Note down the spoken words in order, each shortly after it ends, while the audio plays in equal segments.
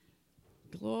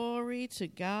Glory to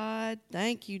God.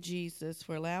 Thank you, Jesus,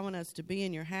 for allowing us to be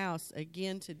in your house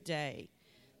again today.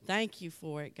 Thank you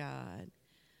for it, God.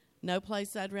 No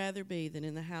place I'd rather be than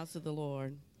in the house of the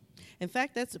Lord. In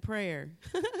fact, that's a prayer.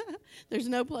 There's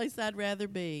no place I'd rather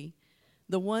be.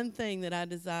 The one thing that I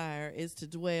desire is to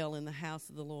dwell in the house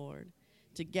of the Lord,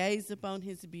 to gaze upon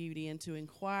his beauty and to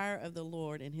inquire of the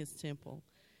Lord in his temple.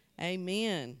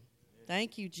 Amen.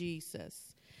 Thank you,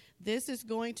 Jesus. This is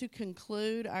going to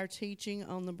conclude our teaching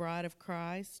on the bride of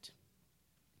Christ.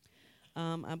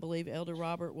 I believe Elder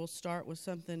Robert will start with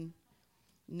something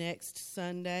next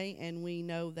Sunday, and we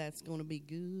know that's going to be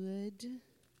good.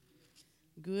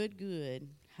 Good.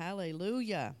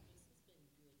 Hallelujah.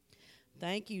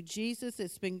 Thank you, Jesus.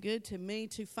 It's been good to me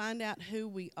to find out who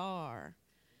we are,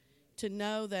 to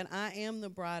know that I am the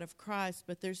bride of Christ,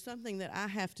 but there's something that I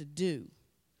have to do,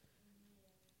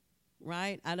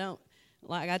 right?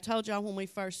 Like I told y'all when we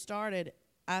first started,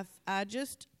 I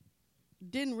just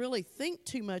didn't really think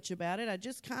too much about it. I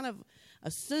just kind of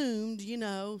assumed,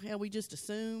 how we just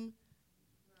assume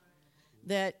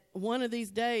that one of these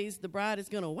days the bride is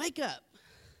going to wake up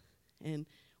and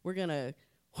we're going to,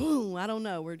 I don't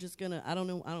know, we're just going to, I don't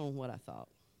know what I thought.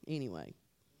 Anyway,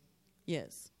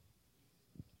 yes.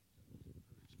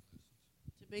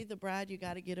 To be the bride, you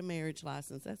got to get a marriage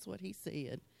license. That's what he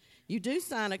said. You do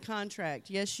sign a contract.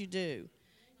 Yes, you do.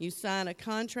 You sign a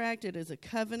contract. It is a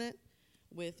covenant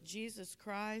with Jesus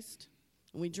Christ.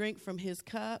 We drink from his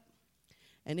cup.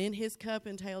 And in his cup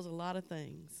entails a lot of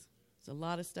things. There's a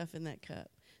lot of stuff in that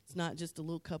cup. It's not just a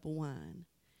little cup of wine,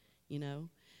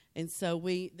 And so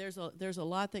there's a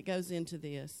lot that goes into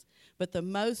this. But the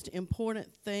most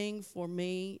important thing for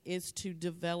me is to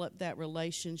develop that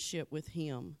relationship with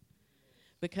him.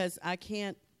 Because I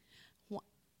can't.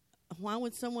 Why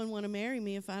would someone want to marry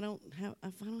me if I don't have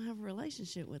a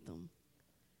relationship with them?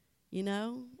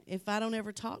 If I don't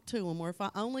ever talk to them, or if I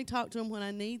only talk to them when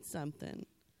I need something.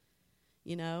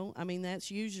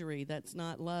 That's usury. That's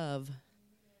not love.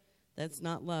 That's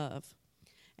not love.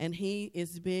 And he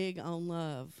is big on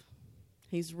love.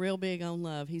 He's real big on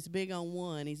love. He's big on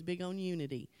one. He's big on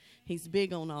unity. He's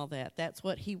big on all that. That's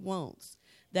what he wants.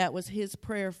 That was his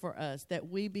prayer for us, that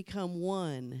we become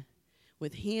one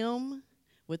with him,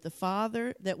 with the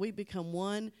Father, that we become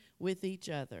one with each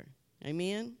other.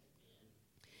 Amen?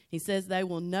 He says they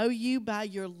will know you by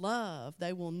your love.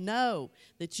 They will know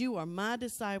that you are my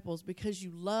disciples because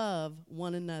you love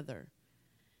one another.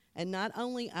 And not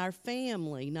only our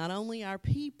family, not only our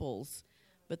peoples,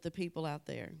 but the people out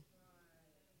there.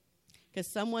 Because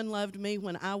someone loved me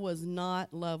when I was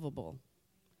not lovable.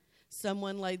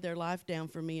 Someone laid their life down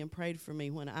for me and prayed for me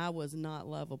when I was not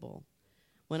lovable.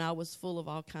 When I was full of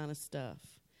all kind of stuff.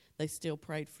 They still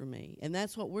prayed for me. And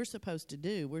that's what we're supposed to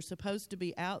do. We're supposed to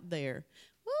be out there.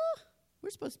 Woo! We're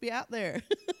supposed to be out there.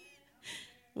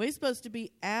 We're supposed to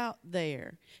be out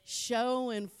there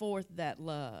showing forth that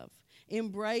love,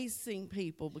 embracing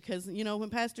people. Because, when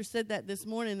Pastor said that this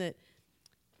morning, that,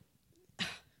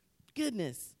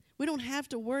 goodness, we don't have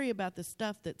to worry about the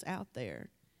stuff that's out there.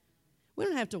 We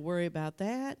don't have to worry about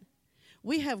that.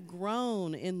 We have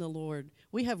grown in the Lord.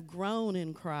 We have grown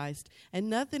in Christ. And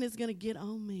nothing is going to get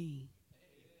on me.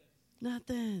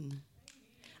 Nothing.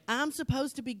 I'm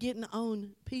supposed to be getting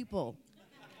on people.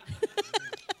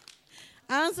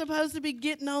 I'm supposed to be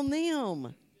getting on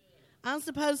them. I'm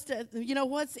supposed to,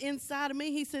 what's inside of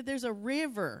me? He said there's a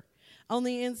river on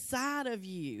the inside of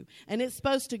you. And it's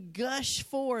supposed to gush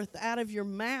forth out of your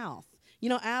mouth.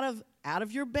 Out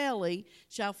of your belly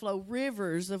shall flow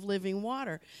rivers of living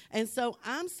water. And so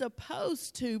I'm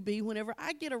supposed to be, whenever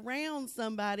I get around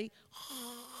somebody,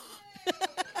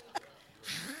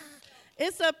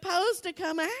 it's supposed to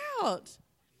come out.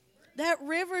 That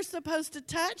river's supposed to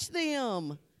touch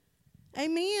them.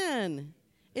 Amen.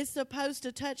 It's supposed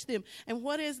to touch them. And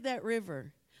what is that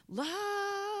river?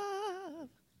 Love.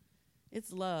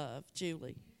 It's love,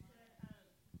 Julie.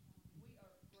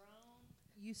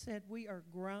 You said we are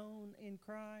grown in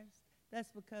Christ. That's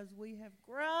because we have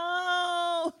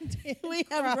grown. We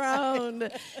have grown.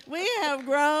 We have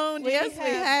grown. Yes, we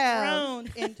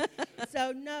have. Grown.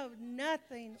 So, no,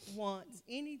 nothing wants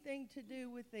anything to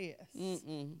do with this.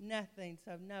 Nothing.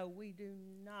 So, no, we do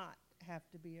not have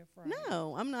to be afraid.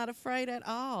 No, I'm not afraid at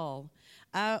all.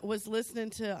 I was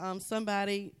listening to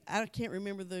somebody, I can't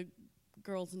remember the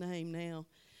girl's name now.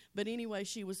 But anyway,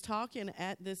 she was talking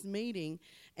at this meeting,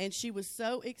 and she was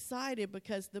so excited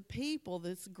because the people,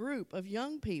 this group of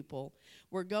young people,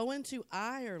 were going to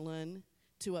Ireland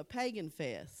to a pagan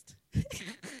fest.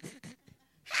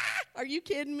 Are you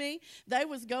kidding me? They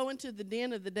was going to the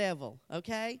den of the devil,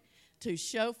 okay, to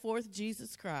show forth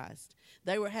Jesus Christ.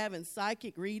 they were having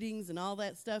psychic readings and all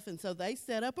that stuff, and so they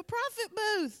set up a prophet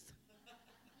booth.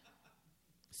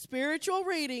 Spiritual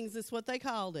readings is what they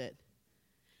called it.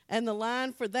 And the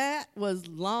line for that was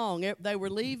long. They were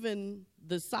leaving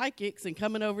the psychics and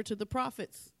coming over to the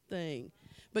prophets thing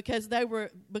because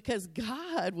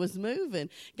God was moving.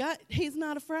 God, he's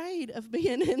not afraid of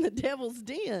being in the devil's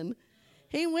den.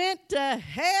 He went to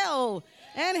hell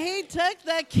and he took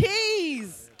the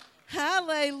keys.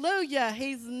 Hallelujah.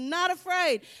 He's not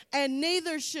afraid, and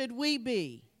neither should we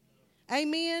be.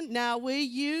 Amen. Now, we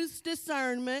use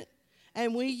discernment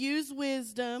and we use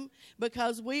wisdom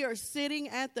because we are sitting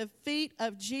at the feet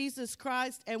of Jesus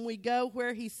Christ, and we go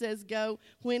where he says go,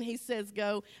 when he says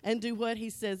go, and do what he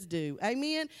says do.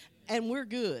 Amen? And we're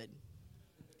good.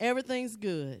 Everything's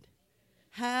good.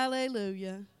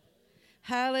 Hallelujah.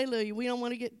 Hallelujah. We don't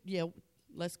want to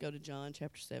let's go to John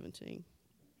chapter 17.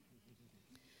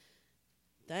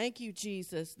 Thank you,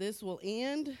 Jesus. This will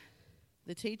end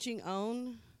the teaching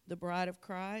on the bride of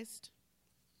Christ.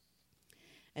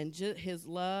 And his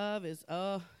love is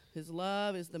the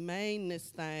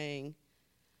mainest thing.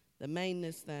 The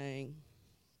mainest thing.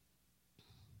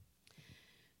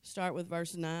 Start with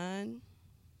verse 9.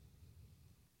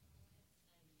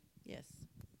 Yes.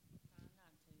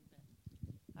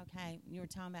 Okay, you were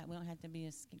talking about we don't have to be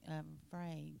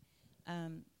afraid.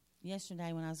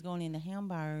 Yesterday when I was going into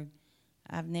Hamburg,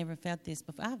 I've never felt this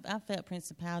before. I felt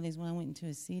principalities when I went into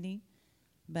a city,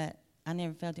 but I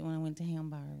never felt it when I went to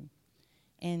Hamburg.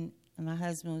 And my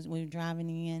husband, we were driving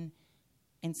in,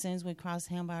 and as soon as we crossed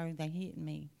Hamburg, they hit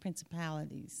me,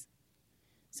 principalities.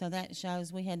 So that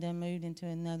shows we had to move into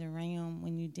another realm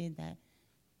when you did that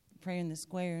prayer in the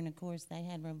square. And, of course, they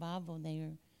had revival there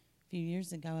a few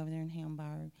years ago over there in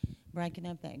Hamburg, breaking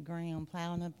up that ground,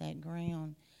 plowing up that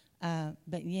ground.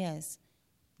 But, yes,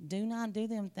 do not do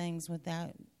them things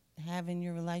without having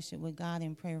your relationship with God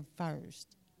in prayer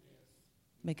first.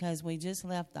 Because we just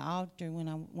left the altar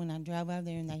when I drove over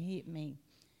there and they hit me,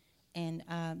 and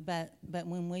but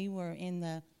when we were in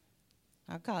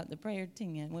I call it the prayer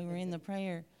tent. We were in the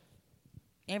prayer.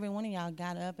 Every one of y'all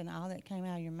got up and all that came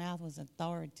out of your mouth was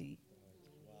authority,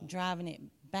 driving it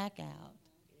back out.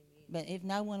 But if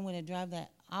no one would have drove that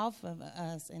off of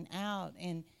us and out,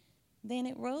 and then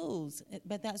it rules.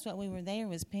 But that's what we were there,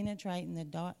 was penetrating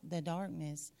the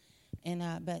darkness, and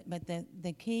but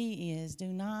the key is do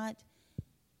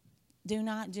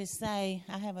not just say,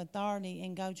 I have authority,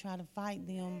 and go try to fight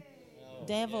them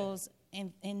devils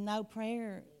and no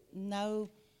prayer, no,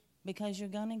 because you're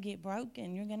going to get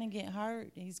broken. You're going to get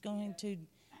hurt.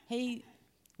 We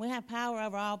have power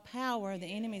over all power of the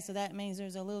enemy, so that means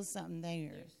there's a little something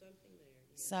there.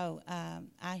 So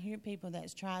I hear people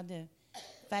that's tried to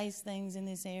face things in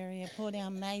this area, pull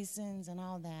down masons and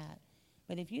all that.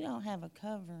 But if you don't have a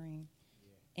covering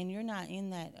and you're not in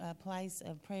that place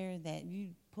of prayer that you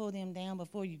pull them down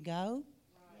before you go,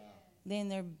 then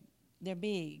they're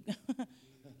big.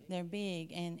 They're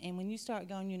big. And when you start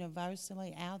going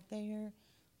universally out there,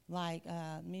 like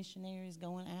missionaries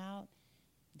going out,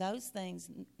 those things,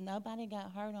 nobody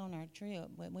got hurt on our trip.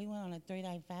 But we went on a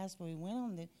 3-day fast where we went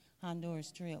on the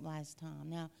Honduras trip last time.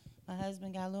 Now, my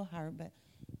husband got a little hurt,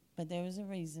 but there was a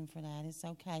reason for that. It's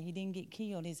okay. He didn't get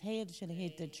killed. His head should have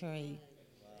hit the tree.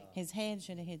 His head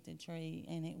should have hit the tree,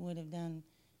 and it would have done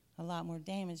a lot more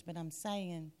damage. But I'm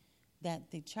saying that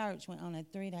the church went on a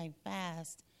 3-day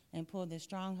fast and pulled the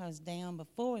strongholds down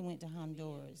before we went to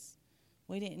Honduras.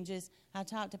 We didn't just, I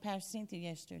talked to Pastor Cynthia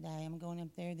yesterday. I'm going up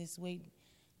there this week.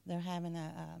 They're having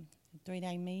a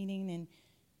 3-day meeting, and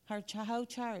her whole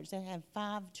church, they have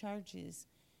 5 churches.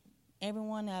 Every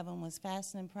one of them was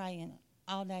fasting and praying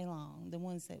all day long, the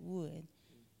ones that would,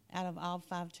 out of all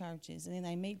 5 churches. And then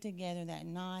they meet together that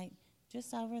night,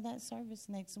 just over that service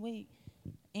next week,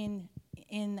 in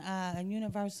a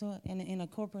universal, in a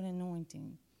corporate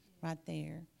anointing right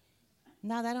there.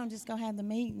 No, they don't just go have the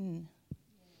meeting.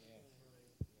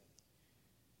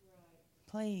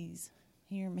 Please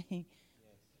hear me.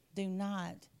 Do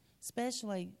not.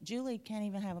 Especially, Julie can't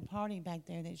even have a party back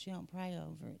there that she don't pray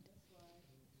over it.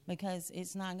 Because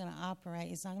it's not going to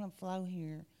operate. It's not going to flow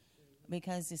here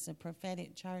because it's a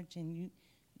prophetic church, and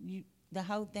the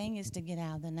whole thing is to get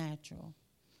out of the natural.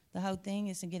 The whole thing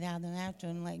is to get out of the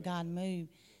natural and let God move.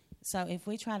 So if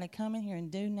we try to come in here and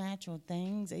do natural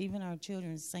things, even our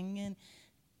children singing,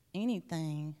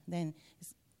 anything, then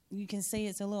you can see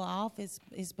it's a little off.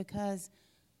 It's because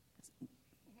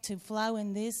to flow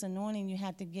in this anointing, you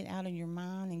have to get out of your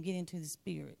mind and get into the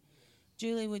spirit.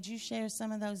 Julie, would you share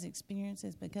some of those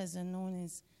experiences? Because the anointing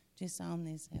is just on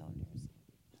these elders.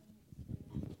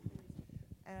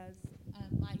 As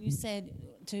like you said,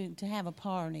 to have a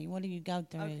party, what do you go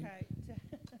through? okay, to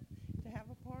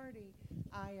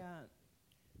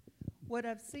What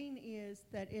I've seen is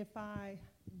that if I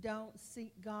don't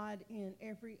seek God in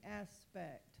every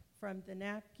aspect, from the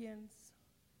napkins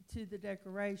to the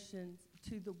decorations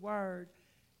to the word,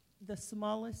 the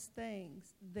smallest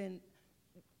things, then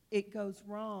it goes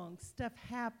wrong. Stuff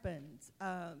happens.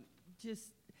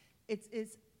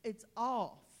 It's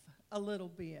off a little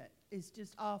bit. It's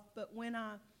just off. But when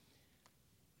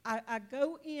I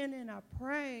go in and I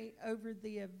pray over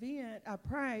the event, I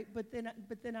pray, but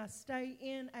then I stay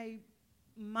in a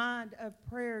mind of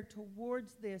prayer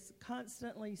towards this,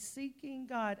 constantly seeking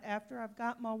God after I've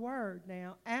got my word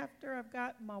now. After I've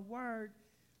got my word,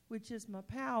 which is my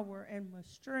power and my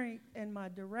strength and my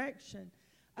direction,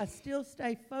 I still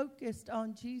stay focused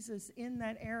on Jesus in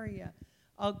that area.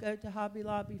 I'll go to Hobby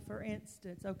Lobby, for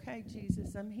instance. Okay,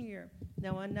 Jesus, I'm here.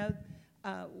 Now, I know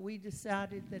we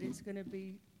decided that it's going to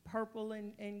be purple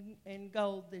and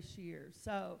gold this year.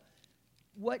 So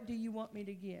what do you want me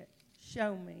to get?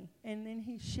 Show me. And then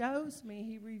he shows me.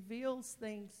 He reveals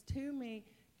things to me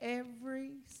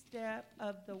every step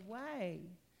of the way.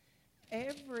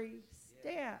 Every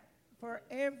step for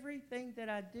everything that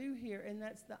I do here. And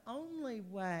that's the only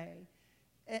way.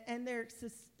 And they're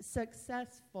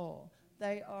successful.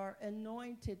 They are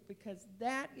anointed, because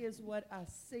that is what I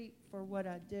seek for what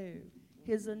I do.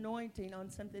 His anointing on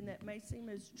something that may seem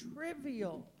as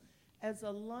trivial as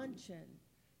a luncheon.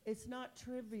 It's not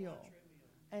trivial.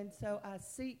 And so I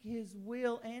seek his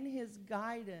will and his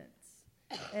guidance.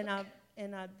 And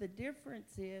the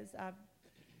difference is,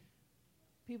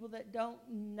 people that don't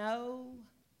know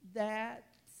that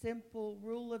simple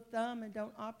rule of thumb and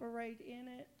don't operate in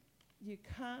it, you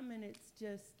come and it's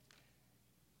just,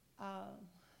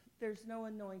 there's no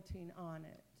anointing on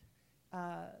it.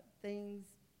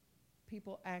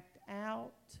 People act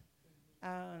out.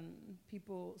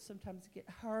 People sometimes get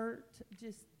hurt.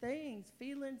 Just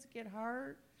feelings get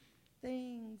hurt.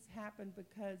 Things happen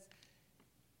because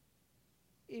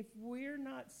if we're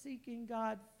not seeking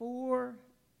God for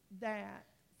that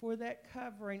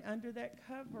covering, under that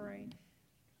covering,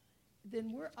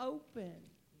 then we're open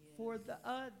for the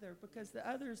other, because the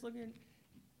other is looking.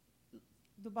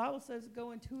 The Bible says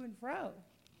going to and fro,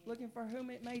 looking for whom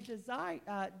it may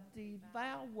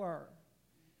devour.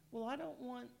 Well, I don't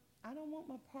want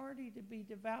my party to be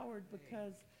devoured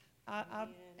because I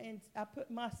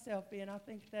put myself in. I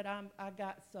think that I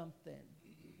got something,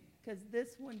 because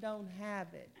this one don't have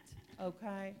it,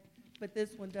 okay? But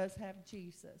this one does have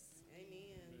Jesus.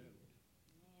 Amen.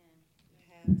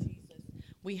 Have Jesus.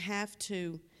 We have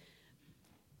to.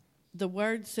 The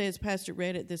word says, Pastor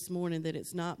read it this morning, that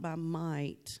it's not by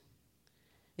might.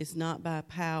 It's not by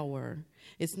power.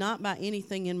 It's not by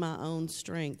anything in my own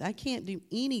strength. I can't do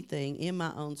anything in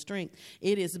my own strength.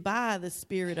 It is by the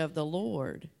Spirit of the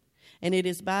Lord. And it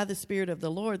is by the Spirit of the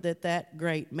Lord that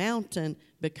great mountain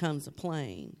becomes a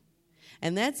plain.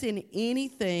 And that's in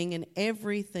anything and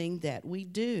everything that we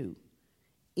do.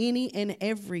 Any and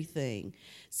everything.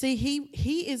 See,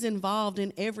 he is involved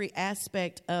in every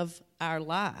aspect of our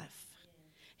life.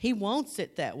 He wants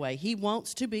it that way. He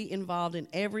wants to be involved in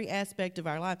every aspect of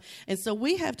our life. And so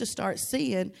we have to start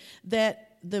seeing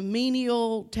that the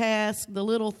menial tasks, the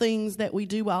little things that we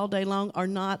do all day long, are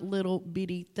not little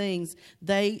bitty things.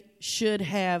 They should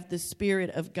have the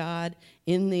Spirit of God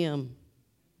in them.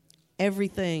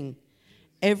 Everything.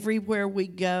 Everywhere we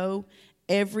go,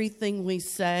 everything we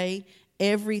say,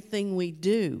 everything we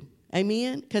do.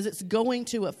 Amen? Because it's going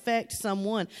to affect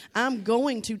someone. I'm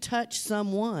going to touch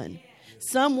someone.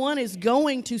 Someone is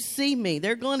going to see me.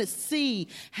 They're going to see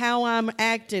how I'm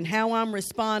acting, how I'm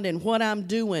responding, what I'm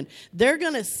doing. They're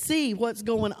going to see what's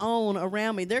going on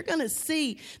around me. They're going to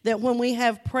see that when we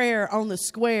have prayer on the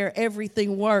square,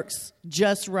 everything works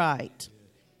just right.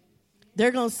 They're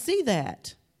going to see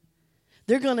that.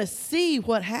 They're going to see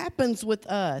what happens with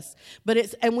us.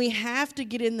 And we have to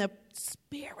get in the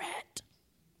Spirit.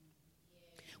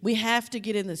 We have to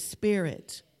get in the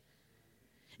Spirit.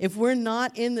 If we're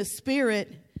not in the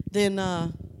Spirit, then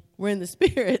we're in the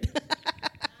Spirit.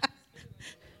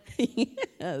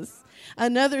 Yes.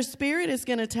 Another spirit is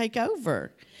going to take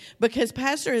over. Because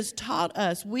Pastor has taught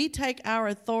us, we take our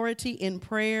authority in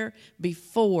prayer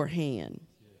beforehand.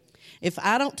 If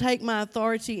I don't take my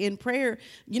authority in prayer,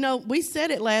 we said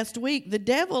it last week, the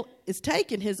devil is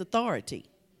taking his authority.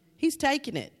 He's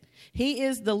taking it. He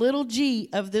is the little g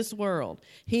of this world.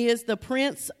 He is the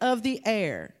prince of the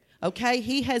air. Okay,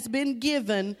 he has been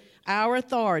given our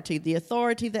authority, the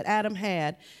authority that Adam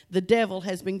had. The devil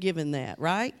has been given that,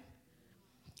 right?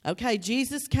 Okay,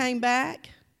 Jesus came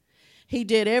back. He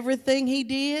did everything he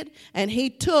did, and he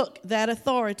took that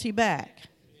authority back.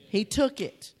 He took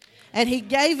it, and he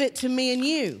gave it to me and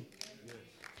you.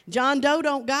 John Doe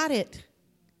don't got it,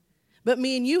 but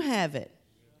me and you have it.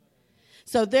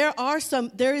 So there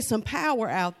is some power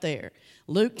out there.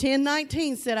 Luke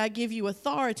 10:19 said, I give you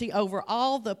authority over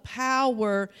all the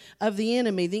power of the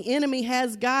enemy. The enemy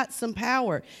has got some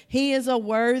power. He is a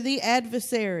worthy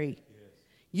adversary.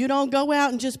 You don't go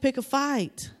out and just pick a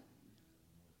fight.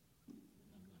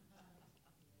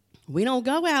 We don't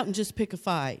go out and just pick a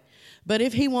fight. But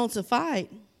if he wants a fight,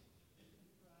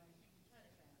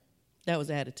 that was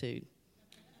attitude.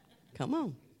 Come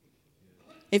on.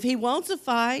 If he wants a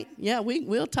fight, yeah,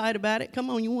 we'll tight about it. Come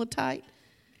on, you want tight?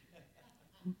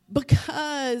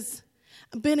 Because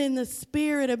I've been in the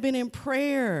Spirit, I've been in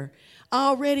prayer. I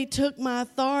already took my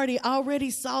authority. I already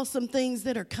saw some things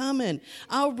that are coming.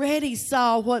 I already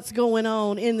saw what's going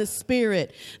on in the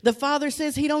Spirit. The Father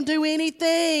says he don't do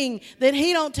anything that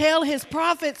he don't tell his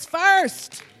prophets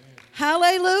first.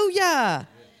 Hallelujah.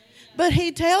 But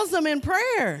he tells them in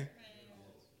prayer.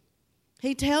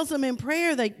 He tells them in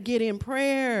prayer. They get in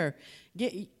prayer.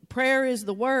 Prayer is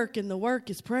the work, and the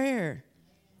work is prayer.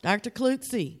 Dr.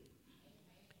 Klutzy,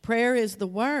 prayer is the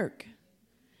work,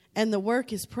 and the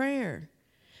work is prayer.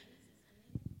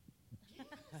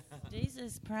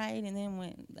 Jesus prayed, and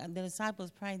then the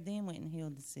disciples prayed, then went and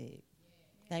healed the sick.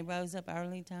 They rose up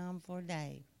early time for a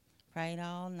day, prayed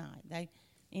all night.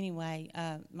 Anyway,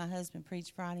 my husband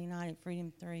preached Friday night at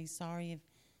Freedom 3. Sorry if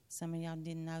some of y'all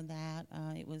didn't know that.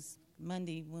 It was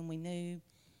Monday when we knew.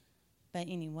 But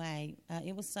anyway,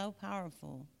 it was so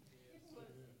powerful.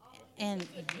 And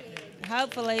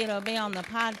hopefully it'll be on the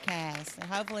podcast.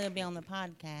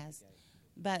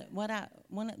 But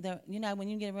when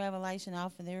you get a revelation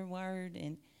off of their word,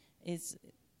 and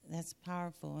that's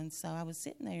powerful. And so I was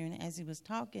sitting there, and as he was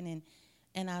talking,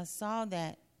 and I saw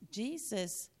that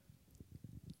Jesus,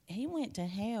 he went to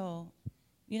hell.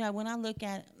 You know, when I look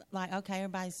at, like, okay,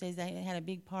 everybody says they had a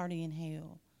big party in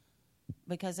hell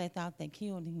because they thought they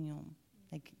killed him.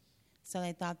 So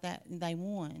they thought that they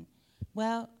won.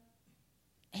 Well,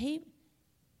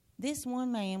 this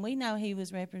one man, we know he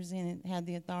was represented, had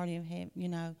the authority of heaven, you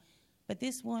know, but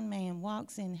this one man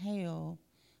walks in hell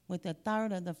with a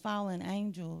third of the fallen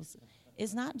angels.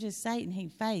 It's not just Satan he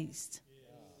faced.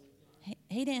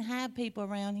 He didn't have people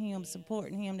around him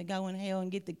supporting him to go in hell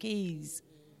and get the keys.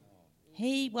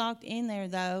 He walked in there,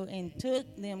 though, and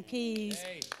took them keys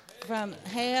from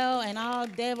hell and all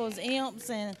devils, imps,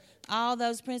 and all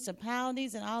those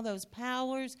principalities and all those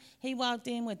powers. He walked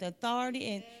in with authority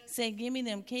and said, give me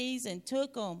them keys, and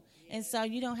took them. And so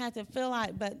you don't have to feel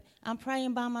like, but I'm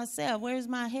praying by myself. Where's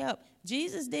my help?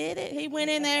 Jesus did it. He went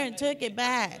in there and took it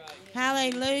back.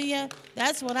 Hallelujah.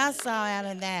 That's what I saw out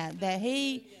of that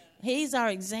he's our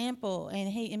example,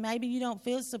 and maybe you don't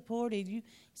feel supported.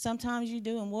 Sometimes you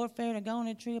do in warfare to go on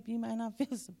a trip, you may not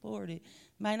feel supported.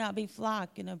 May not be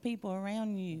flocking of people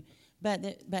around you.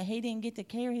 But he didn't get to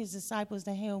carry his disciples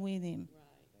to hell with him.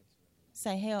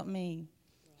 Say, help me.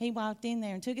 He walked in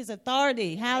there and took his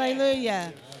authority.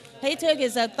 Hallelujah. He took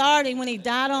his authority when he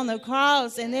died on the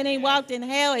cross, and then he walked in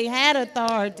hell. He had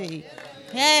authority.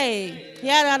 Hey,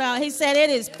 he said,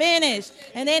 it is finished.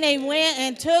 And then he went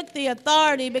and took the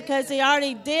authority because he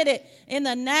already did it in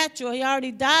the natural. He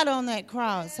already died on that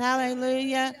cross.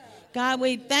 Hallelujah. God,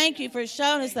 we thank you for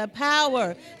showing us the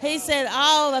power. He said,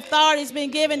 all authority has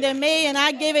been given to me, and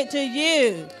I give it to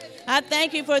you. I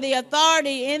thank you for the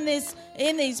authority in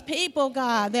these people,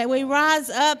 God, that we rise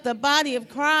up, the body of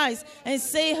Christ, and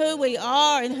see who we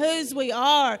are and whose we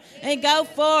are, and go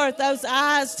forth, those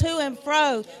eyes to and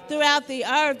fro throughout the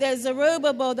earth. There's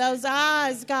Zerubbabel, those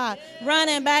eyes, God,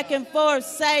 running back and forth,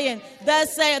 saying,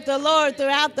 thus saith the Lord,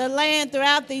 throughout the land,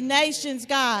 throughout the nations,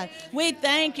 God. We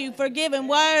thank you for giving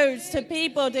words to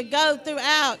people to go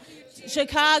throughout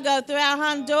Chicago, throughout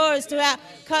Honduras, throughout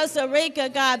Costa Rica,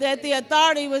 God, that the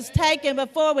authority was taken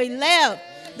before we left.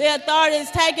 The authority is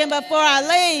taken before I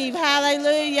leave.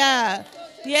 Hallelujah.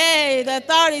 Yay, the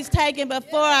authority is taken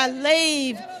before I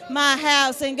leave my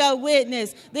house and go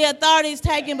witness. The authority is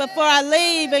taken before I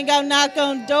leave and go knock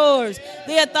on doors.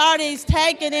 The authority is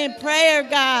taken in prayer,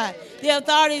 God. The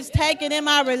authority is taken in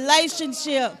my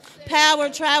relationship. Power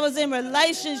travels in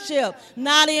relationship,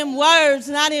 not in words,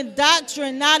 not in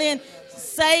doctrine, not in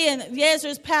saying, yes,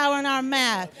 there's power in our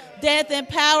mouth, death and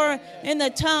power in the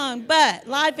tongue, but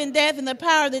life and death in the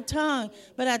power of the tongue.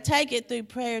 But I take it through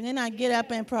prayer, and then I get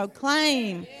up and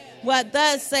proclaim what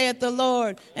thus saith the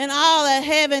Lord. And all of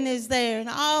heaven is there, and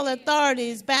all authority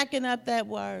is backing up that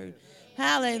word.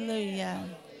 Hallelujah.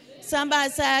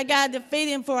 Somebody say, I got to defeat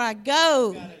him before I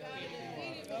go.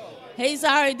 He's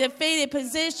already defeated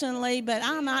positionally, but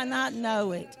I might not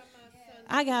know it.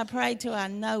 I got to pray till I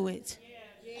know it.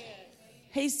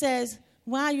 He says,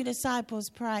 why your disciples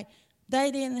pray?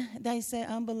 They said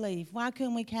unbelief. Why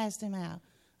couldn't we cast them out?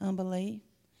 Unbelief.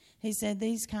 He said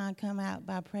these kind come out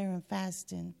by prayer and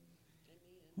fasting.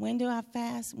 When do I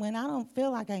fast? When I don't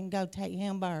feel like I can go take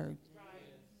Hamburg.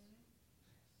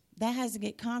 That has to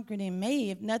get conquered in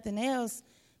me, if nothing else,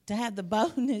 to have the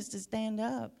boldness to stand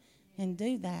up and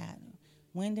do that.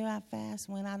 When do I fast?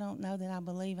 When I don't know that I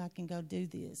believe I can go do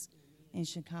this in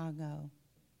Chicago.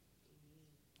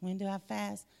 When do I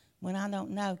fast? When I don't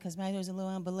know, because maybe there's a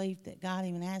little unbelief that God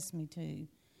even asked me to.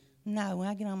 No, when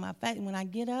I get on my face, when I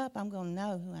get up, I'm going to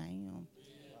know who I am.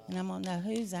 And I'm going to know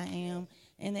whose I am.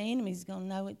 And the enemy's going to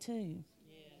know it too.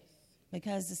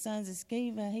 Because the sons of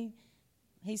Sceva,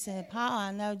 he said, Paul,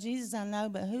 I know, Jesus, I know,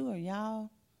 but who are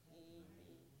y'all?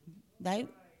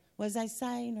 Was they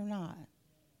saved or not?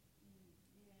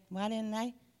 Why didn't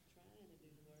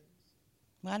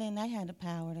they have the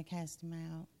power to cast them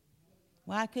out?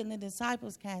 Why couldn't the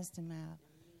disciples cast them out?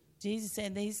 Jesus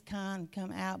said these kind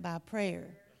come out by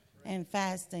prayer and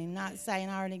fasting, not saying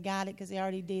I already got it because he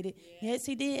already did it. Yes,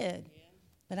 he did.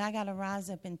 But I got to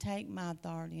rise up and take my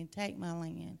authority and take my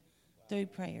land through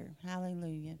prayer.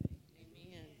 Hallelujah.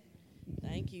 Amen.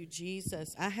 Thank you,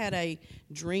 Jesus. I had a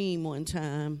dream one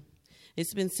time.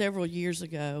 It's been several years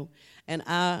ago, and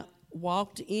I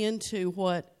walked into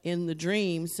what in the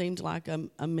dream seemed like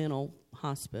a mental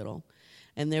hospital,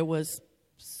 and there was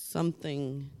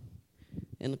something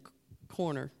in the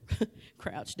corner,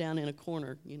 crouched down in a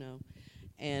corner,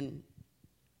 and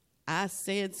I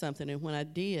said something, and when I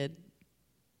did,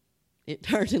 it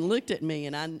turned and looked at me,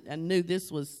 and I knew this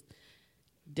was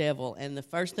devil. And the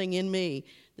first thing in me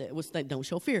that was think, don't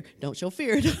show fear, don't show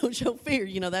fear, don't show fear.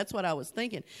 That's what I was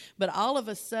thinking. But all of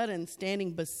a sudden,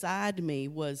 standing beside me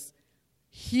was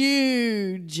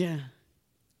huge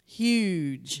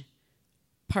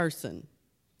person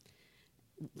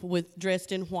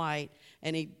dressed in white,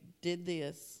 and he did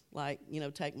this,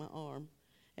 take my arm.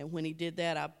 And when he did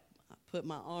that, I put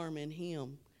my arm in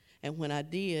him. And when I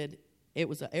did,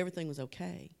 everything was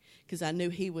okay, because I knew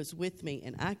he was with me,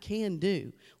 and I can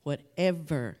do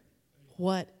whatever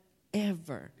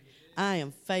I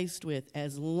am faced with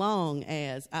as long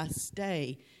as I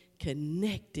stay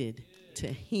connected to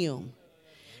him.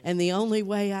 And the only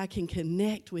way I can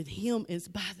connect with him is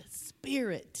by the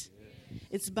Spirit.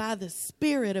 It's by the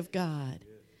Spirit of God.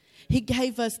 He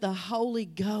gave us the Holy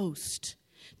Ghost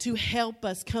to help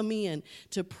us come in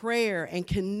to prayer and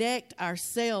connect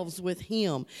ourselves with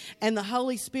him. And the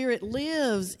Holy Spirit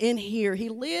lives in here. He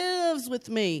lives with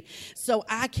me so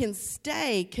I can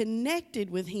stay connected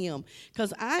with him.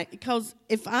 Because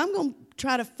if I'm going to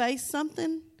try to face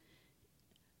something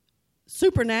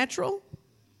supernatural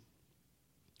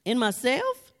in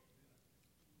myself,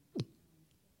 did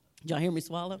y'all hear me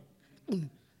swallow?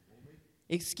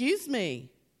 Excuse me.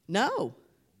 No.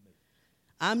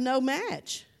 I'm no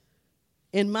match.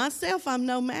 In myself, I'm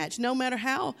no match. No matter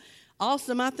how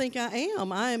awesome I think I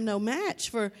am no match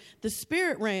for the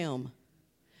spirit realm.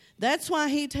 That's why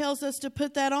he tells us to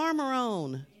put that armor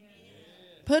on.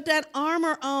 Put that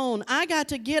armor on. I got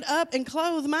to get up and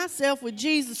clothe myself with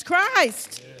Jesus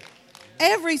Christ.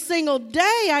 Every single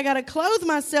day, I got to clothe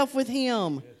myself with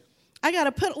him.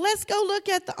 Let's go look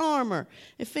at the armor.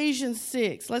 Ephesians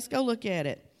 6. Let's go look at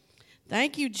it.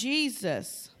 Thank you,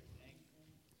 Jesus.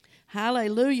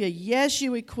 Hallelujah. Yes,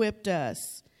 you equipped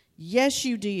us. Yes,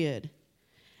 you did.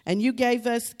 And you gave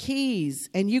us keys,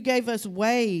 and you gave us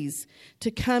ways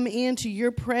to come into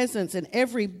your presence, and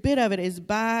every bit of it is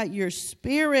by your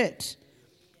Spirit.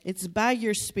 It's by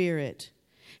your Spirit.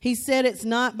 He said it's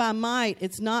not by might,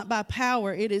 it's not by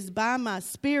power, it is by my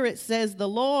Spirit, says the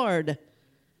Lord.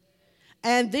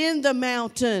 And then the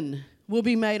mountain will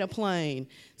be made a plain.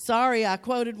 Sorry, I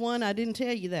quoted one. I didn't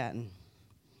tell you that.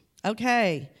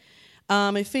 Okay.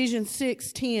 Ephesians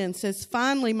 6:10 says,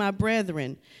 finally, my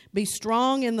brethren, be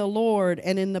strong in the Lord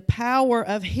and in the power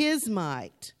of his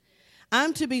might.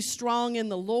 I'm to be strong in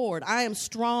the Lord. I am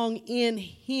strong in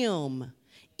him.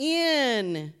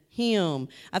 In him.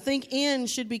 I think in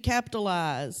should be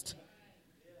capitalized.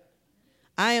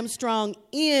 I am strong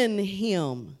in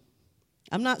him.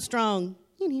 I'm not strong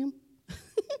in him.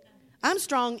 I'm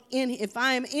strong in him. If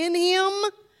I am in him,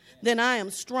 then I am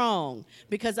strong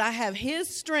because I have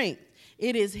his strength.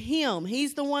 It is him.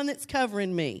 He's the one that's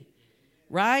covering me,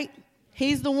 right?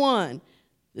 He's the one.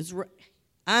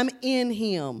 I'm in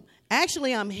him.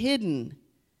 Actually, I'm hidden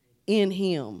in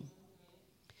him.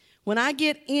 When I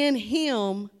get in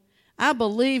him, I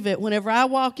believe it. Whenever I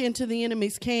walk into the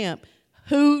enemy's camp,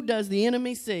 who does the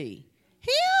enemy see?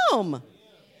 Him.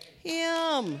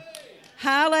 Him.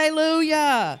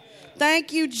 Hallelujah.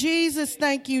 Thank you, Jesus.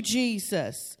 Thank you,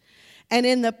 Jesus. And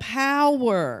in the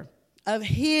power of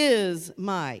his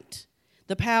might,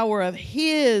 the power of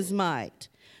his might,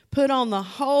 put on the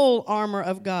whole armor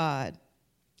of God,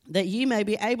 that ye may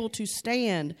be able to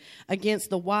stand against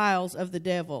the wiles of the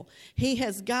devil. He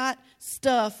has got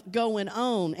stuff going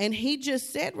on. And he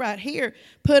just said right here,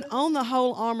 put on the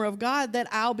whole armor of God that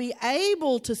I'll be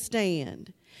able to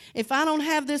stand. If I don't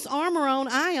have this armor on,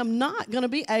 I am not going to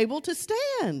be able to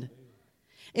stand.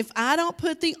 If I don't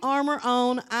put the armor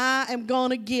on, I am going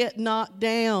to get knocked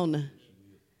down.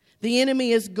 The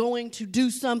enemy is going to do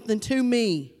something to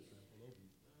me.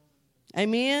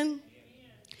 Amen?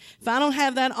 If I don't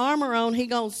have that armor on, he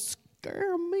going to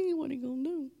scare me. What he going to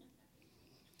do?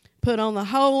 Put on the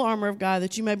whole armor of God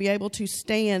that you may be able to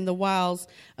stand the wiles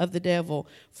of the devil.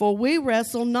 For we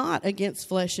wrestle not against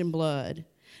flesh and blood.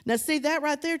 Now, see, that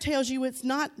right there tells you it's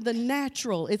not the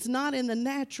natural. It's not in the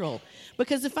natural.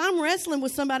 Because if I'm wrestling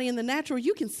with somebody in the natural,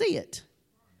 you can see it.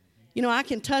 You know, I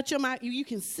can touch them. You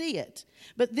can see it.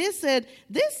 But this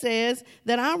says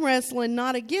that I'm wrestling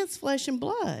not against flesh and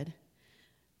blood.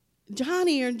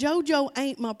 Johnny or JoJo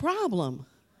ain't my problem.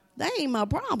 They ain't my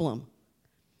problem.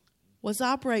 What's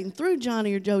operating through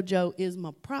Johnny or JoJo is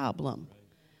my problem.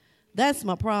 That's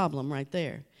my problem right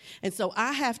there. And so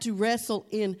I have to wrestle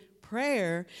in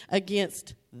prayer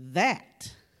against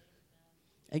that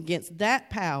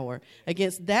power,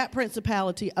 against that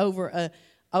principality over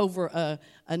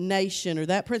a nation, or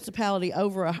that principality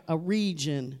over a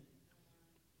region.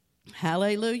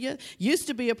 Hallelujah. Used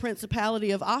to be a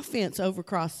principality of offense over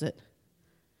Crossett.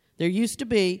 There used to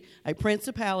be a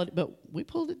principality, but we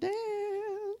pulled it down.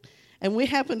 And we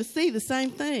happen to see the same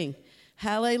thing.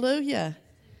 Hallelujah.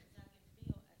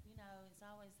 You know, it's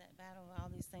always that battle. All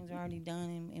these things are already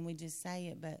done, and we just say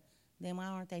it, but then why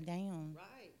aren't they down?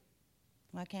 Right.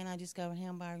 Why can't I just go to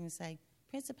Hamburg and say,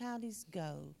 principalities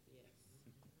go?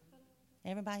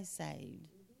 Everybody's saved.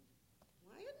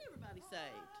 Why isn't everybody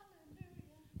saved?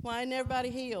 Why ain't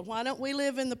everybody healed? Why don't we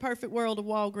live in the perfect world of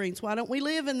Walgreens? Why don't we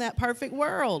live in that perfect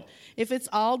world if it's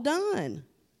all done?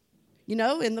 You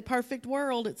know, in the perfect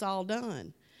world, it's all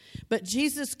done. But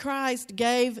Jesus Christ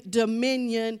gave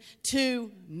dominion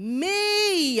to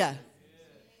me.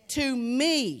 To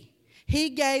me. He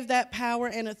gave that power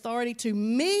and authority to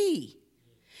me.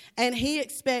 And he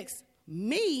expects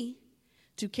me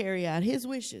to carry out his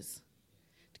wishes,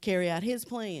 to carry out his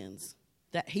plans.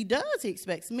 That he does. He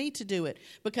expects me to do it.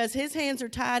 Because his hands are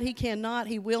tied. He cannot.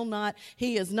 He will not.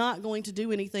 He is not going to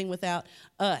do anything without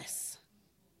us.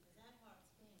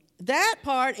 That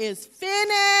part is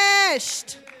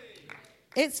finished.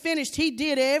 It's finished. He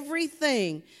did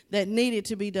everything that needed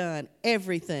to be done.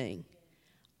 Everything.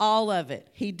 All of it.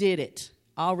 He did it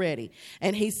already.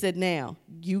 And he said, now,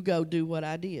 you go do what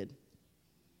I did.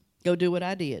 Go do what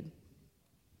I did.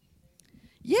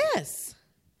 Yes.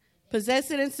 Possess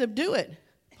it and subdue it.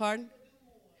 Pardon?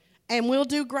 And we'll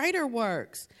do greater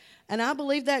works. And I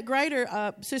believe that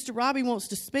greater, Sister Robbie wants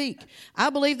to speak.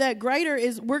 I believe that greater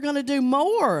is we're going to do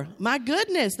more. My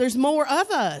goodness, there's more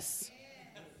of us.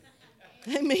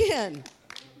 Amen.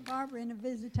 Barbara, in a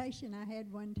visitation I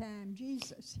had one time,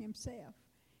 Jesus himself,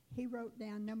 he wrote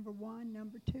down number 1,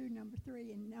 number 2, number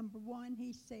 3, and number 1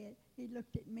 he said, he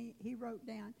looked at me, he wrote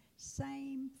down,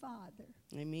 same Father.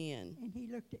 Amen. And he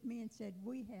looked at me and said,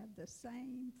 we have the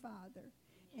same Father.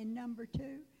 And number 2,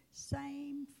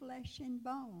 same flesh and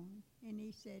bone. And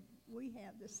he said, we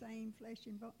have the same flesh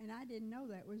and bone. And I didn't know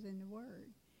that was in the Word.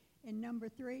 And number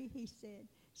 3, he said,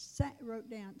 wrote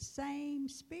down, same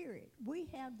Spirit. We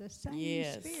have the same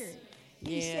Spirit.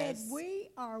 He said,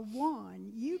 we are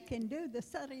one. You can do the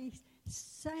same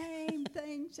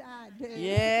things I do.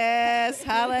 Yes,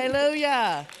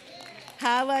 hallelujah.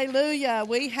 Hallelujah.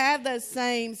 We have the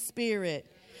same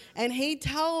Spirit. And he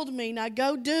told me, now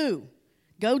go do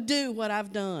what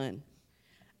I've done.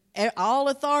 All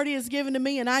authority is given to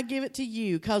me, and I give it to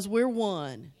you because we're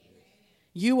one.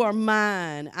 You are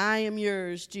mine. I am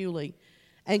yours, Julie.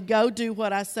 And go do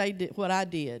what I say, what I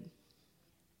did.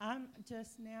 I'm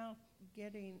just now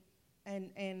getting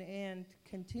and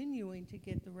continuing to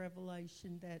get the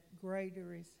revelation that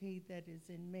greater is he that is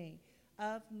in me.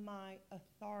 Of my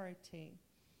authority.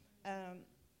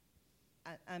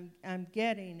 I'm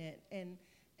getting it.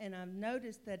 And I've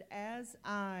noticed that as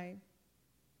I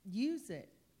use it,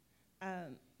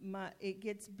 it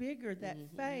gets bigger. That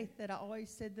faith that I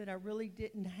always said that I really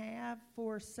didn't have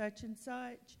for such and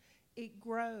such, it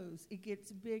grows. It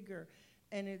gets bigger,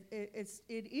 and it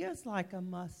is like a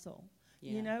muscle.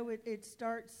 Yeah. You know, it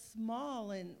starts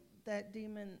small, and that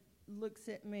demon looks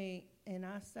at me, and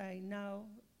I say, no,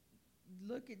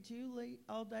 look at Julie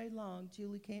all day long.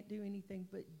 Julie can't do anything,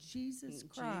 but Jesus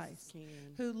Christ, can.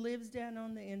 who lives down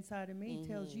on the inside of me,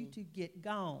 tells you to get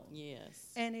gone.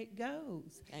 Yes. And it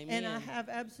goes. Amen. And I have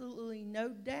absolutely no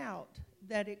doubt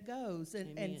that it goes.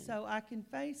 And Amen. so I can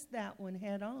face that one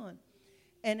head on.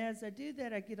 And as I do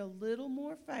that, I get a little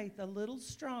more faith, a little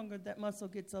stronger. That muscle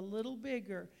gets a little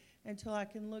bigger until I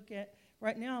can look at,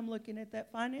 right now I'm looking at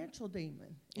that financial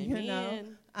demon. Amen. You know,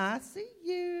 I see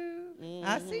you.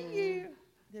 I see you.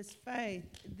 This faith,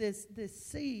 this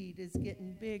seed is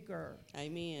getting bigger.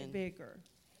 Amen. Bigger.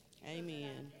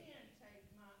 Amen.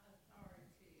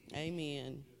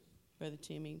 Amen. Brother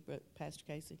Timmy, Pastor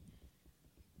Casey.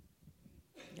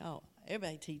 Y'all,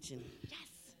 everybody teaching. Yes.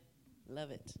 Love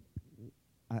it.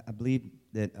 I believe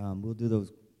that we'll do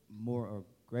those more or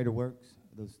greater works,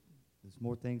 those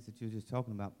more things that you were just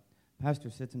talking about. Pastor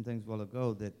said some things a while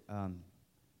ago that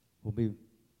will be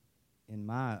in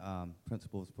my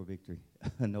Principles for Victory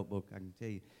notebook. I can tell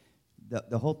you,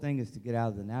 the whole thing is to get out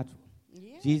of the natural.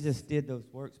 Yes. Jesus did those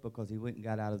works because he went and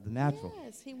got out of the natural.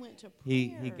 Yes, he went to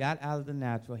prayer. He got out of the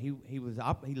natural. He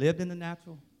lived in the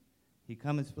natural. He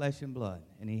come as flesh and blood,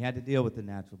 and he had to deal with the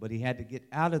natural, but he had to get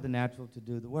out of the natural to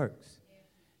do the works.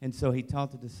 And so he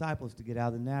taught the disciples to get out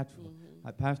of the natural. Mm-hmm.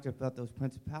 My pastor felt those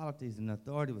principalities and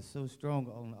authority was so strong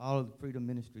on all of the freedom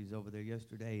ministries over there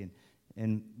yesterday,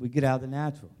 and we get out of the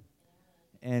natural.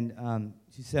 And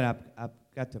she said, I've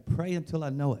got to pray until I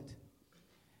know it.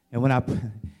 And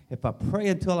if I pray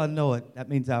until I know it, that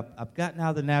means I've gotten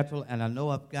out of the natural and I know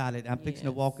I've got it. I'm fixing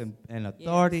to walk in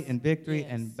authority and victory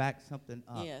and back something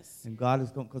up. Yes. And God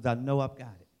is going, because I know I've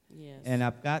got it. Yes. And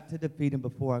I've got to defeat him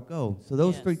before I go. So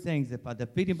those three things, if I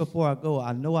defeat him before I go,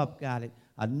 I know I've got it.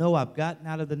 I know I've gotten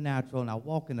out of the natural, and I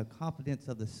walk in the confidence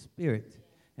of the Spirit,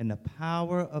 and the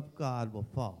power of God will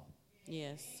fall.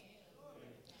 Yes.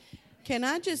 Can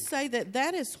I just say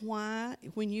that is why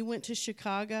when you went to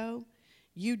Chicago,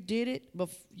 you did it,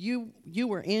 you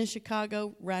were in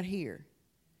Chicago right here,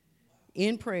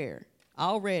 in prayer,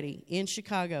 already in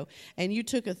Chicago, and you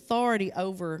took authority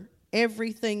over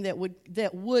everything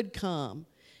that would come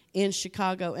in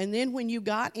Chicago. And then when you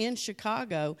got in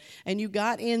Chicago and you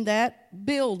got in that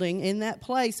building, in that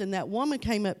place, and that woman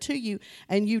came up to you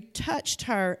and you touched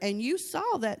her and you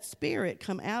saw that spirit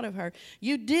come out of her,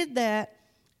 you did that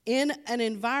in an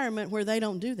environment where they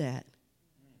don't do that.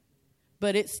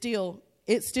 But it still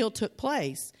took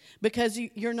place because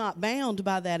you're not bound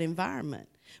by that environment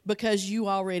because you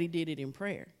already did it in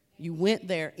prayer. You went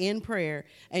there in prayer,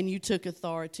 and you took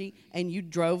authority, and you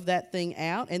drove that thing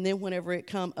out. And then whenever it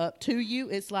come up to you,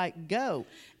 it's like, go.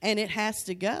 And it has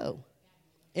to go.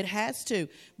 It has to,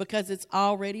 because it's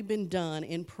already been done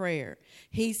in prayer.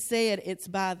 He said it's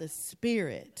by the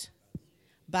Spirit.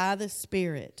 By the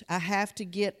Spirit. I have to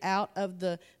get out of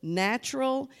the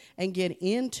natural and get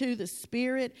into the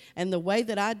Spirit. And the way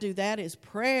that I do that is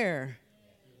prayer.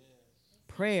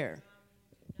 Prayer.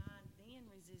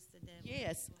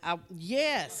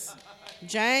 Yes.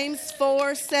 James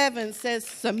 4:7 says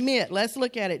submit. Let's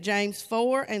look at it. James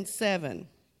 4:7.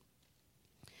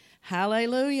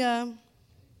 Hallelujah.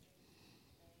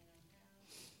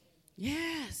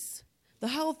 Yes. The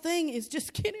whole thing is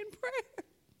just get in prayer.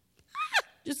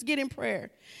 Just get in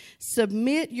prayer.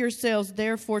 Submit yourselves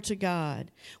therefore to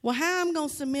God. Well, how I'm going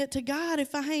to submit to God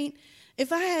if I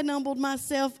hadn't humbled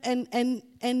myself and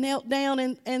knelt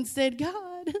down and said,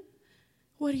 God,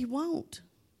 what do you want?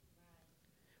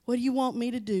 What do you want me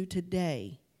to do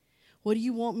today? What do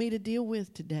you want me to deal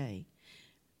with today?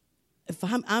 If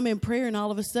I'm in prayer and all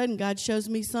of a sudden God shows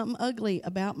me something ugly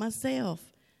about myself,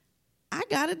 I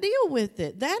got to deal with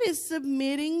it. That is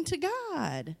submitting to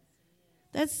God.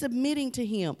 That's submitting to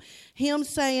Him. Him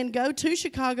saying, go to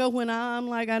Chicago when I'm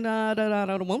like, I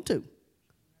don't want to.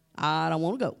 I don't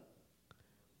want to go.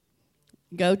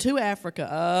 Go to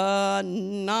Africa.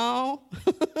 No.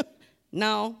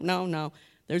 No.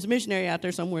 There's a missionary out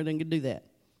there somewhere that can do that.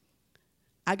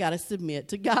 I got to submit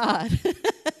to God.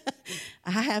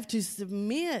 I have to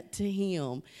submit to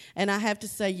Him. And I have to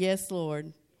say, yes,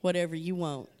 Lord, whatever you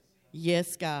want.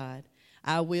 Yes, God,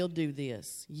 I will do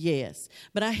this. Yes.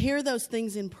 But I hear those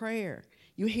things in prayer.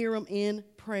 You hear them in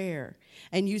prayer.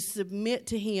 And you submit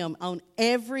to Him on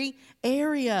every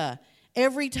area.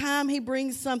 Every time He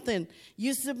brings something,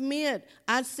 you submit.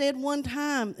 I said one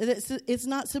time, it's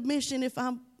not submission if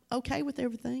I'm okay with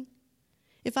everything.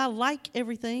 If I like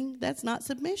everything, that's not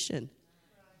submission.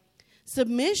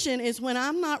 Submission is when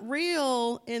I'm not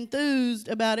real enthused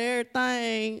about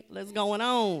everything that's going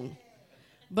on.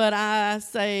 But I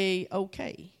say,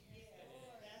 okay.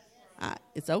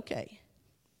 It's okay.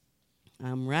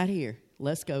 I'm right here.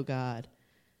 Let's go, God.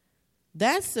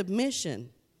 That's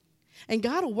submission. And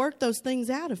God will work those things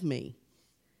out of me.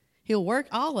 He'll work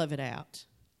all of it out.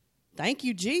 Thank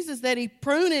you, Jesus, that He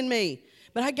pruning me.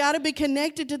 But I got to be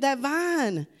connected to that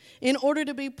vine in order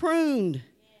to be pruned.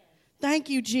 Thank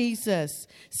you, Jesus.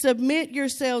 Submit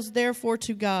yourselves, therefore,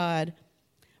 to God.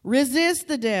 Resist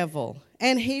the devil,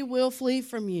 and he will flee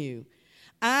from you.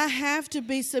 I have to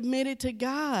be submitted to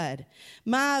God.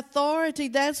 My authority,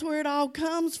 that's where it all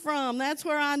comes from. That's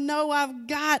where I know I've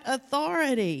got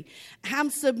authority. I'm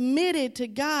submitted to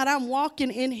God. I'm walking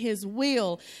in His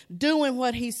will, doing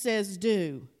what He says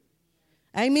do.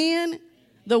 Amen?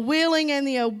 The willing and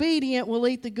the obedient will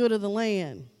eat the good of the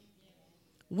land.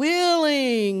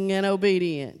 Willing and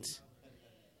obedient.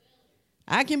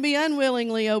 I can be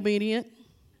unwillingly obedient.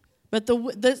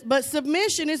 But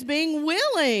submission is being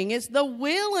willing. It's the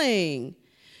willing.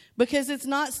 Because it's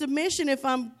not submission if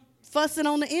I'm fussing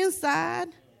on the inside.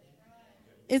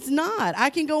 It's not. I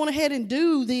can go on ahead and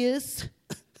do this.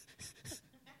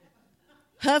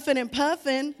 Huffing and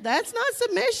puffing. That's not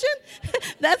submission.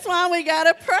 That's why we got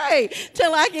to pray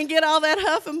till I can get all that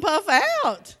huff and puff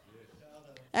out.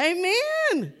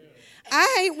 Amen.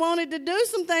 I ain't wanted to do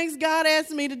some things God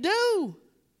asked me to do.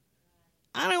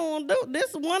 I don't want to do it. This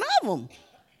is one of them.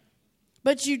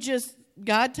 But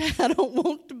God, I don't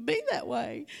want to be that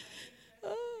way.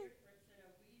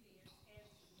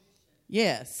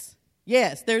 Yes.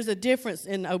 Yes, there's a difference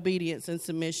in obedience and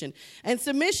submission. And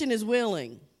submission is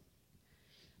willing.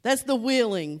 That's the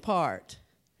willing part.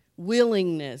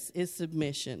 Willingness is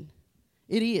submission.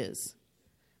 It is.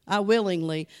 I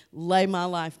willingly lay my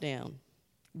life down.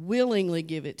 Willingly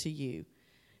give it to you.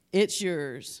 It's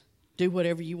yours. Do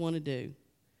whatever you want to do.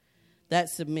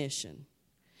 That's submission.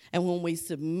 And when we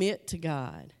submit to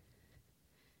God,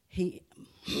 He's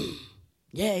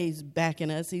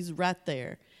backing us. He's right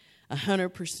there,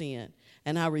 100%.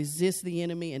 And I resist the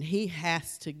enemy, and he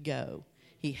has to go.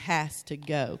 He has to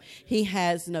go. He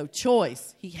has no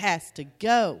choice. He has to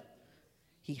go.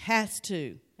 He has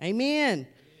to. Amen.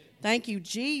 Thank you,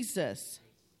 Jesus.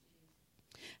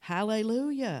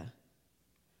 Hallelujah.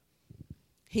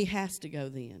 He has to go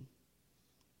then.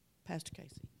 Pastor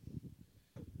Casey.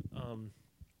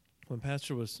 When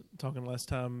Pastor was talking last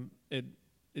time, it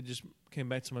just came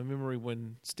back to my memory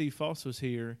when Steve Foss was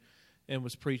here and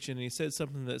was preaching, and he said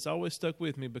something that's always stuck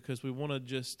with me, because we want to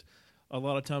just, a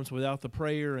lot of times without the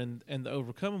prayer and the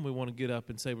overcoming, we want to get up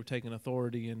and say we're taking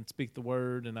authority and speak the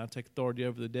word, and I take authority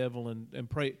over the devil and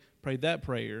pray that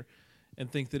prayer and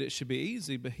think that it should be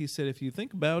easy. But he said, if you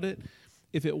think about it,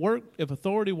 if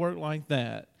authority worked like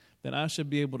that, then I should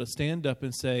be able to stand up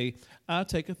and say, I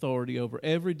take authority over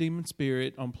every demon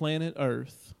spirit on planet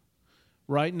Earth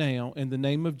right now in the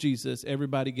name of Jesus.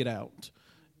 Everybody get out.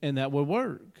 And that would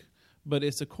work. But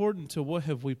it's according to what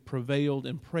have we prevailed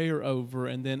in prayer over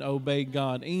and then obeyed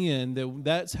God in.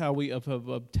 That's how we have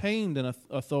obtained an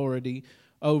authority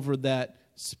over that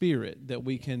spirit, that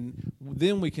we can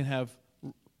have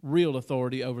real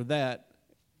authority over that.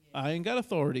 I ain't got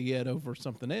authority yet over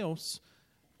something else.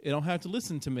 You don't have to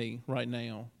listen to me right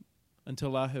now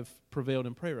until I have prevailed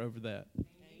in prayer over that.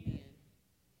 Amen.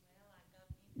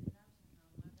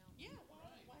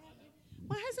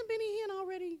 Why hasn't Benny Hinn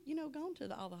already, gone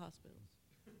to all the hospitals?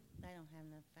 They don't have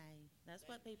enough faith. That's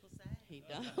what people say. He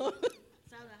don't. So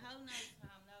the whole nurse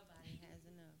home, nobody has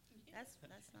enough. That's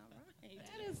not right.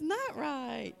 That is not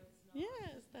right.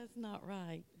 Yes, that's not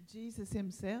right. Jesus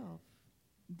himself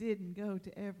didn't go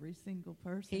to every single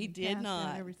person. He did cast not.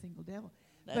 out every single devil.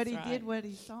 That's but he right. did what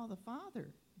he saw the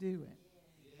Father doing.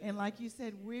 And like you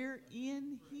said, we're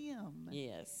in him.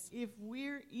 Yes. If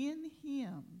we're in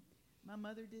him, my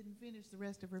mother didn't finish the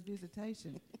rest of her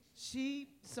visitation. She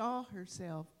saw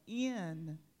herself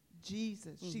in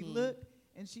Jesus. Mm-hmm. She looked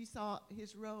and she saw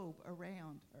his robe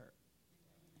around her.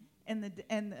 And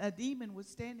a demon was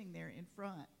standing there in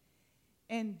front.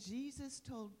 And Jesus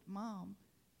told Mom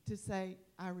to say,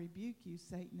 I rebuke you,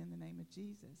 Satan, in the name of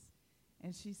Jesus.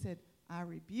 And she said, I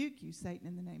rebuke you, Satan,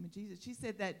 in the name of Jesus. She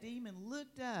said that demon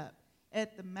looked up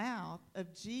at the mouth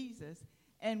of Jesus,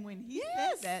 and when he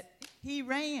said that, he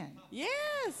ran.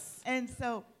 Yes. And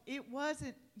so it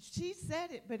wasn't, she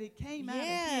said it, but it came out of his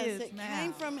mouth. Yes, it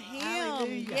came from him.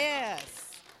 Hallelujah.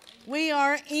 Yes. We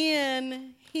are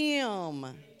in him.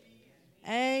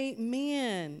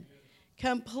 Amen.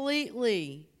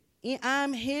 Completely.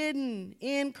 I'm hidden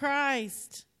in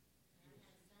Christ.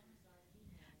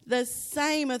 The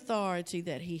same authority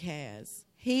that he has.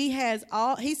 He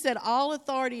said, all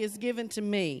authority is given to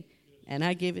me, and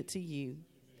I give it to you.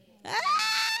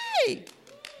 Hey!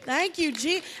 Thank you,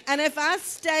 Jesus. And if I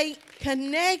stay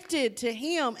connected to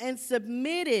him and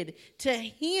submitted to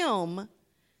him,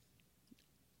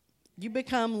 you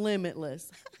become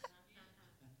limitless.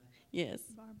 Yes.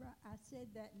 Barbara, I said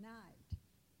that night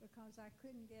because I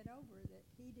couldn't get over that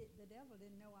the devil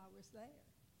didn't know I was there.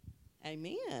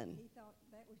 Amen. He thought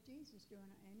that was Jesus doing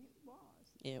it, and it was.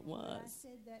 It But I was.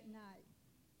 said that night,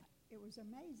 it was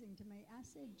amazing to me. I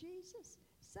said, Jesus,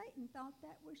 Satan thought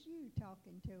that was you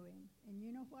talking to him. And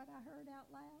you know what I heard out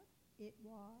loud? It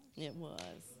was. It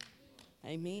was.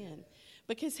 Amen.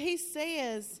 Because he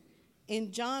says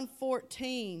in John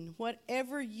 14,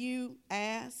 whatever you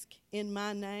ask in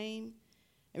my name,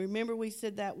 and remember we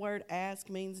said that word ask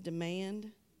means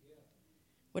demand.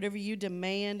 Whatever you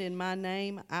demand in my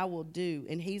name, I will do.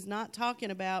 And he's not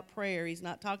talking about prayer. He's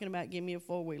not talking about give me a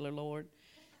four-wheeler, Lord.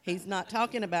 He's not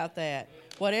talking about that.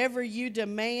 Whatever you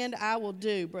demand, I will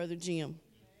do, Brother Jim.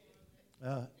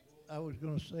 I was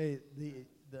going to say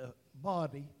the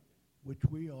body, which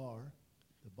we are,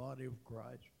 the body of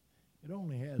Christ, it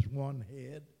only has one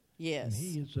head. Yes. And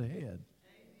he is the head.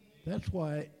 That's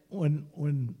why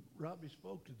when Robbie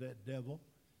spoke to that devil,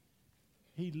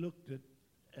 he looked at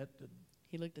the.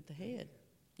 He looked at the head.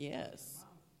 Yes.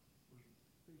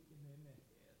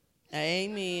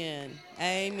 Amen.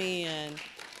 Amen.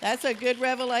 That's a good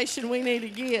revelation we need to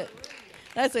get.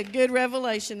 That's a good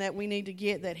revelation that we need to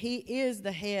get, that he is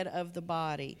the head of the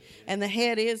body. And the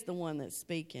head is the one that's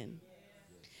speaking.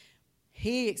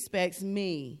 He expects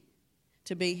me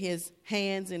to be his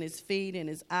hands and his feet and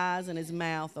his eyes and his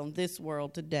mouth on this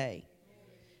world today.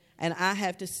 And I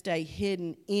have to stay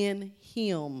hidden in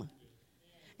him.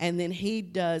 And then he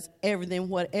does everything.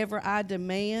 Whatever I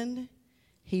demand,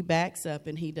 he backs up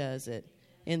and he does it.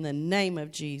 In the name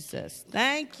of Jesus.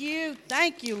 Thank you.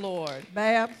 Thank you, Lord.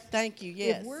 Babs, Thank you.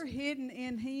 Yes. if we're hidden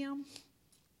in him,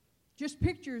 just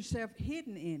picture yourself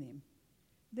hidden in him.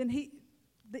 Then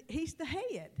he's the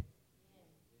head.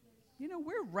 You know,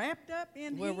 we're wrapped up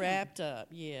in him. We're wrapped up.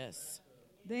 Yes.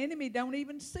 The enemy don't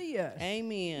even see us.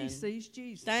 Amen. He sees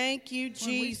Jesus. Thank you, When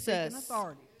we speak in Jesus.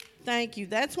 authority. Thank you.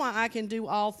 That's why I can do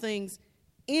all things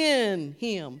in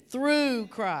him, through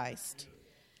Christ.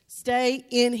 Stay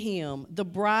in him. The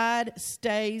bride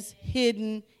stays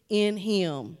hidden in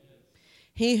him.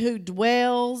 He who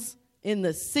dwells in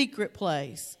the secret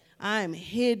place, I am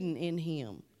hidden in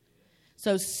him.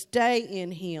 So stay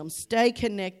in him. Stay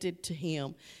connected to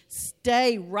him.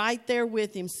 Stay right there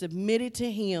with him, submitted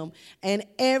to him. And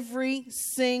every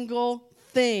single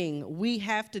thing we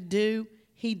have to do,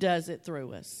 he does it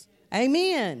through us.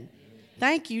 Amen.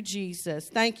 Thank you, Jesus.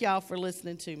 Thank y'all for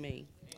listening to me.